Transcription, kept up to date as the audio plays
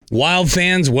Wild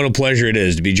fans, what a pleasure it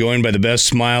is to be joined by the best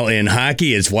smile in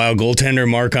hockey. It's Wild goaltender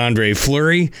Marc Andre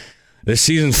Fleury. This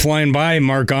season's flying by.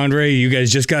 Marc Andre, you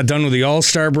guys just got done with the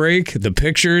All-Star break. The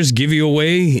pictures give you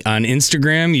away on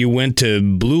Instagram. You went to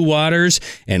Blue Waters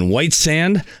and White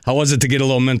Sand. How was it to get a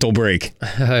little mental break?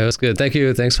 It was good. Thank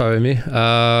you. Thanks for having me. It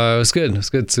was good. It was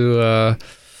good to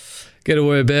get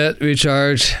away a bit,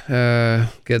 recharge,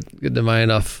 get the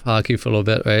mind off hockey for a little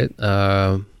bit, right?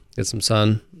 Get some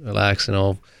sun, relax,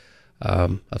 have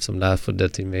some laughs with the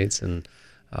teammates, and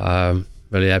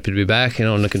really happy to be back.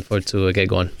 I'm looking forward to get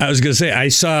going. I was going to say, I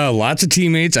saw lots of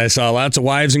teammates. I saw lots of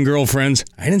wives and girlfriends.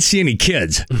 I didn't see any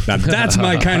kids. Now, that's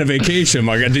my kind of vacation,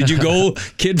 Marc. Did you go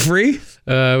kid-free?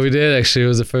 We did, actually. It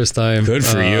was the first time. Good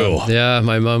for you. Yeah,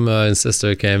 my mom and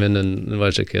sister came in and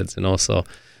watched the kids, and also,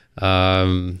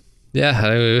 it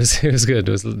was good.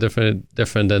 It was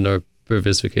different than our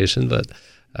previous vacation, but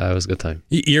it was a good time.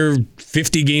 You're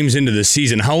 50 games into the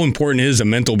season. How important is a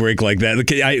mental break like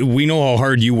that? We know how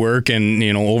hard you work, and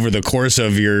over the course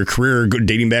of your career,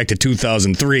 dating back to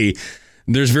 2003,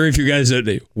 there's very few guys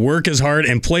that work as hard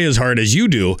and play as hard as you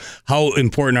do. How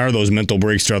important are those mental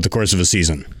breaks throughout the course of a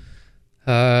season?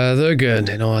 They're good.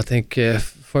 I think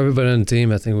for everybody on the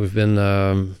team, I think we've been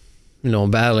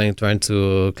battling, trying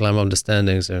to climb up the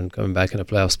standings and coming back in a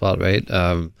playoff spot, right?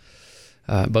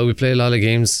 But we play a lot of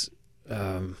games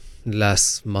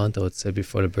last month, I would say,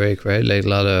 before the break, right? Like a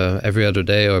lot of every other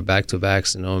day or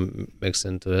back-to-backs, mixed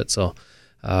into it. So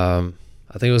I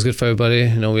think it was good for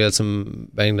everybody. We had some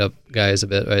banged up guys a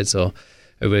bit, right? So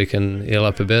everybody can heal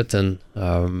up a bit, and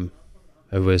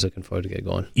everybody's looking forward to get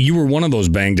going. You were one of those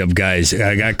banged up guys.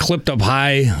 I got clipped up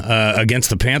high against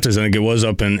the Panthers, I think it was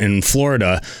up in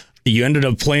Florida. You ended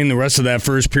up playing the rest of that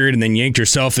first period and then yanked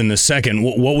yourself in the second.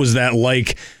 What was that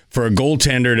like for a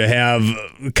goaltender to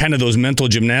have kind of those mental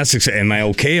gymnastics? Am I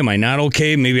okay? Am I not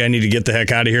okay? Maybe I need to get the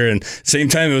heck out of here. And same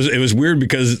time, it was weird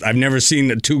because I've never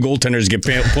seen two goaltenders get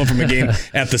pulled from a game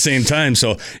at the same time.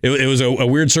 So it was a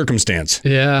weird circumstance.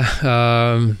 Yeah.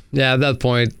 At that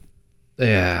point,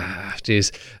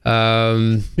 geez.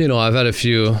 I've had a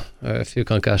few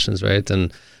concussions, right?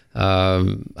 And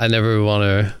I never want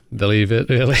to believe it,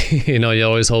 really. You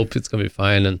always hope it's going to be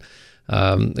fine. And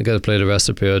I got to play the rest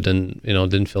of the period, and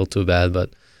didn't feel too bad.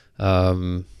 But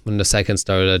when the second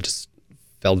started, I just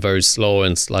felt very slow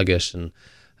and sluggish, and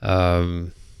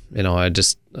I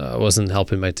just wasn't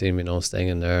helping my team, staying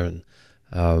in there,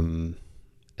 and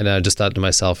I just thought to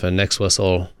myself, next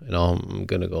whistle, I'm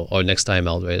gonna go, or next time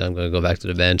out, right, I'm gonna go back to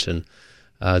the bench, and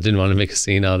didn't want to make a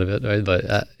scene out of it, right?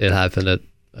 But it happened at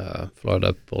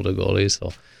Florida pulled a goalie,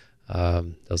 so. That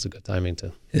was a good timing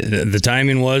too. The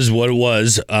timing was what it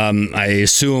was. I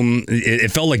assume it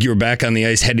felt like you were back on the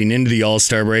ice heading into the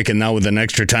All-Star break, and now with an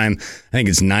extra time, I think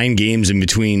it's 9 days in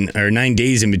between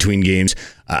games.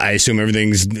 I assume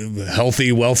everything's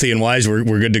healthy, wealthy, and wise. We're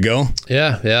good to go.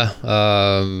 Yeah.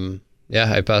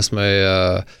 I passed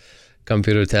my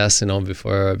computer test,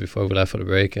 before we left for the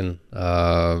break, and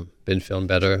been feeling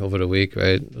better over the week.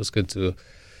 Right, it was good to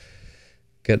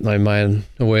get my mind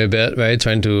away a bit, right?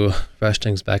 Trying to rush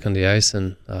things back on the ice,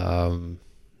 and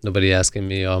nobody asking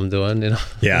me how I'm doing,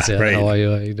 Yeah, right. How are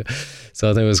you? So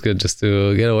I think it was good just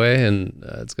to get away, and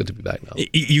it's good to be back now.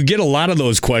 You get a lot of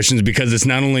those questions because it's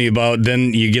not only about,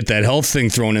 then you get that health thing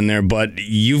thrown in there, but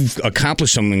you've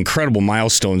accomplished some incredible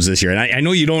milestones this year. And I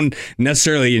know you don't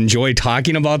necessarily enjoy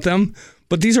talking about them,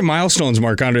 but these are milestones,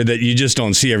 Marc Andre, that you just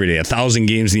don't see every day. 1,000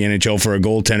 games in the NHL for a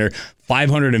goaltender,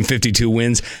 552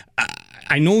 wins.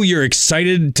 I know you're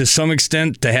excited to some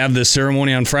extent to have this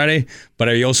ceremony on Friday, but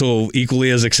are you also equally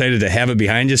as excited to have it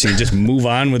behind you so you just move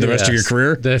on with the rest of your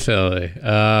career? Definitely.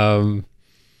 I'm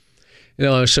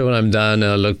sure when I'm done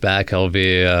and I look back, I'll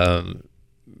be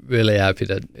really happy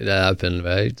that it happened,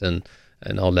 right? And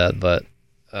all that. But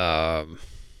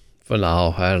for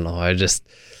now, I don't know.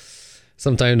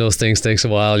 Sometimes those things takes a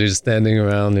while. You're just standing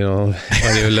around, while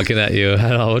you're looking at you.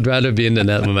 I would rather be in the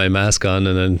net with my mask on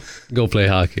and then go play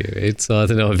hockey, right? So I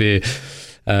think I'll be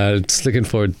just looking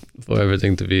forward for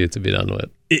everything to be done with.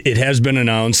 It has been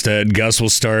announced that Gus will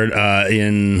start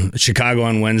in Chicago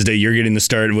on Wednesday. You're getting the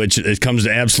start, which it comes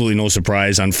to absolutely no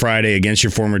surprise, on Friday against your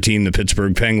former team, the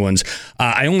Pittsburgh Penguins.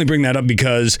 I only bring that up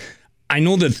because I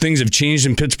know that things have changed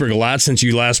in Pittsburgh a lot since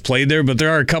you last played there, but there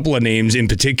are a couple of names in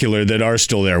particular that are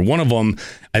still there. One of them,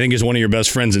 I think, is one of your best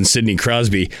friends in Sidney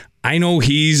Crosby. I know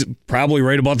he's probably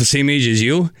right about the same age as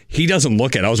you. He doesn't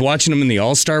look it. I was watching him in the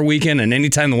All-Star weekend, and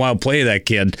anytime the Wild play that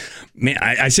kid, man,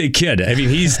 I say kid. I mean,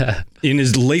 he's in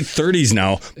his late 30s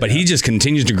now, but he just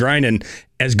continues to grind. And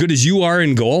as good as you are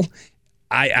in goal,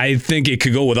 I think it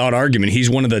could go without argument. He's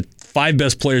one of the 5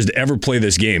 best players to ever play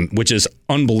this game, which is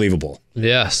unbelievable.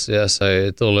 Yes,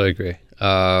 I totally agree.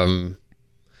 I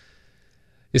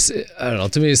don't know.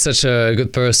 To me, he's such a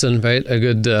good person, right? A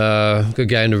good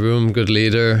guy in the room, good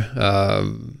leader.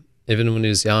 Even when he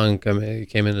was young, he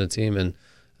came into the team and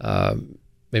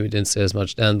maybe didn't say as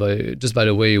much then, but just by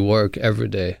the way he worked every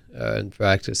day in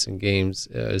practice and games,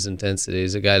 his intensity.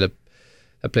 He's a guy that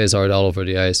plays hard all over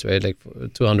the ice, right? Like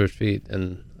 200 feet,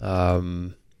 and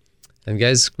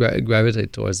guys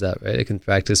gravitate towards that, right? Like in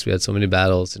practice, we had so many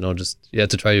battles. Just you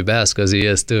had to try your best because he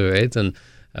is too, right? And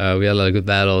we had a lot of good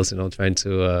battles, trying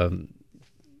to,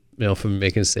 from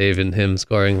making a save and him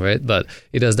scoring, right? But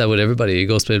he does that with everybody. He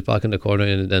goes play the puck in the corner,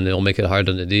 and then they'll make it hard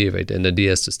on the D, right? And the D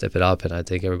has to step it up, and I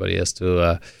think everybody has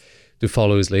to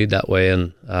follow his lead that way.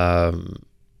 And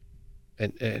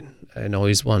I know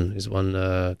he's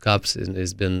won cups, and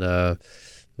he's been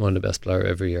one of the best players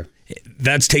every year.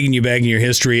 That's taking you back in your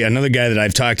history. Another guy that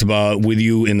I've talked about with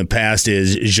you in the past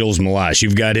is Gilles Malache.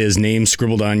 You've got his name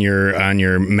scribbled on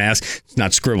your mask. It's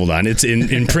not scribbled on. It's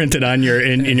imprinted on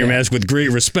your mask with great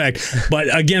respect.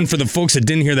 But again, for the folks that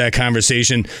didn't hear that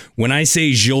conversation, when I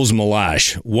say Gilles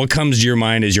Malache, what comes to your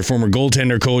mind is your former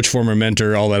goaltender coach, former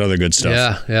mentor, all that other good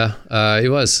stuff. Yeah. He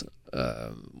was.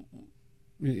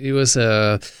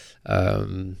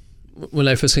 When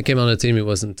I first came on the team, he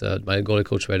wasn't my goalie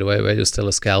coach right away. Right? He was still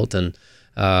a scout, and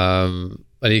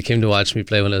but he came to watch me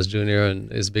play when I was junior,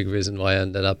 and is a big reason why I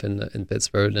ended up in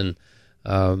Pittsburgh. And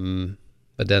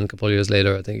but then a couple of years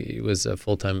later, I think he was a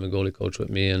full-time goalie coach with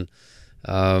me, and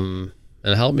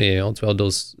helped me throughout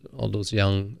all those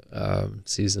young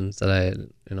seasons that I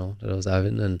was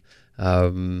having. And I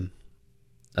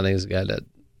think he's a guy that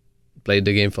played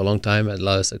the game for a long time, had a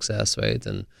lot of success, right?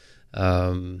 And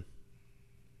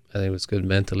I think it was good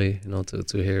mentally,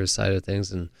 to hear his side of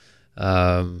things, and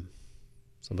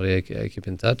somebody I keep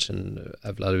in touch and I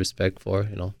have a lot of respect for,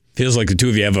 Feels like the two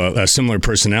of you have a similar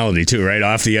personality too, right?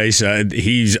 Off the ice,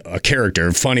 he's a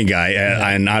character, funny guy,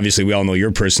 and obviously we all know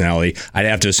your personality. I'd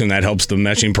have to assume that helps the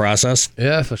meshing process.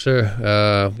 Yeah, for sure.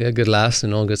 Good laughs,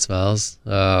 good smiles.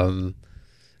 I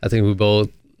think we both,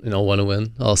 want to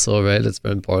win also, right? It's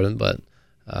very important, but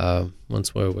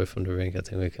once we're away from the rink, I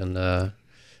think we can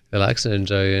relax and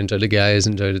enjoy the guys,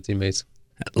 enjoy the teammates.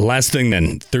 Last thing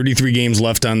then, 33 games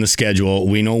left on the schedule.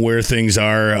 We know where things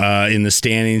are in the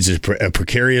standings. There's a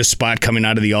precarious spot coming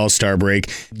out of the All-Star break.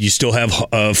 You still have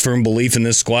a firm belief in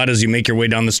this squad as you make your way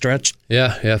down the stretch?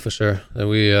 Yeah, for sure.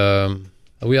 We all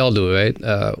do, right?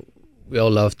 We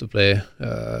all love to play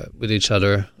with each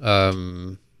other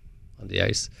on the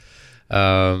ice.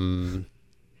 I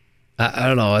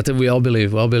don't know. I think we all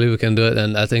believe we can do it,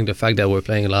 and I think the fact that we're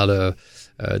playing a lot of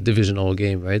divisional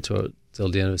game, right, till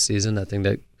the end of the season, I think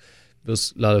that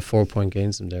there's a lot of 4-point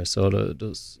games in there. So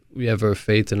we have our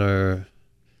faith in our.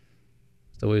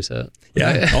 Is that what you said?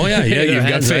 Yeah. Right? Oh yeah. You've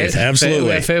got faith. Right?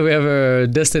 Absolutely. We have our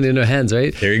destiny in our hands,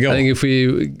 right? There you go. I think if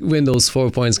we win those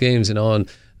 4-point games, and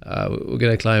we're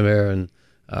gonna climb here, and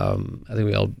I think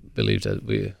we all believe that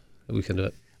we can do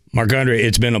it. Marc Andre,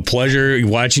 it's been a pleasure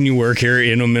watching you work here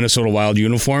in a Minnesota Wild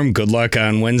uniform. Good luck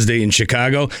on Wednesday in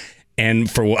Chicago.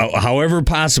 And for however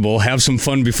possible, have some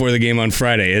fun before the game on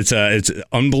Friday. It's an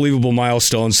unbelievable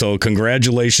milestone, so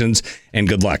congratulations and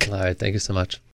good luck. All right, thank you so much.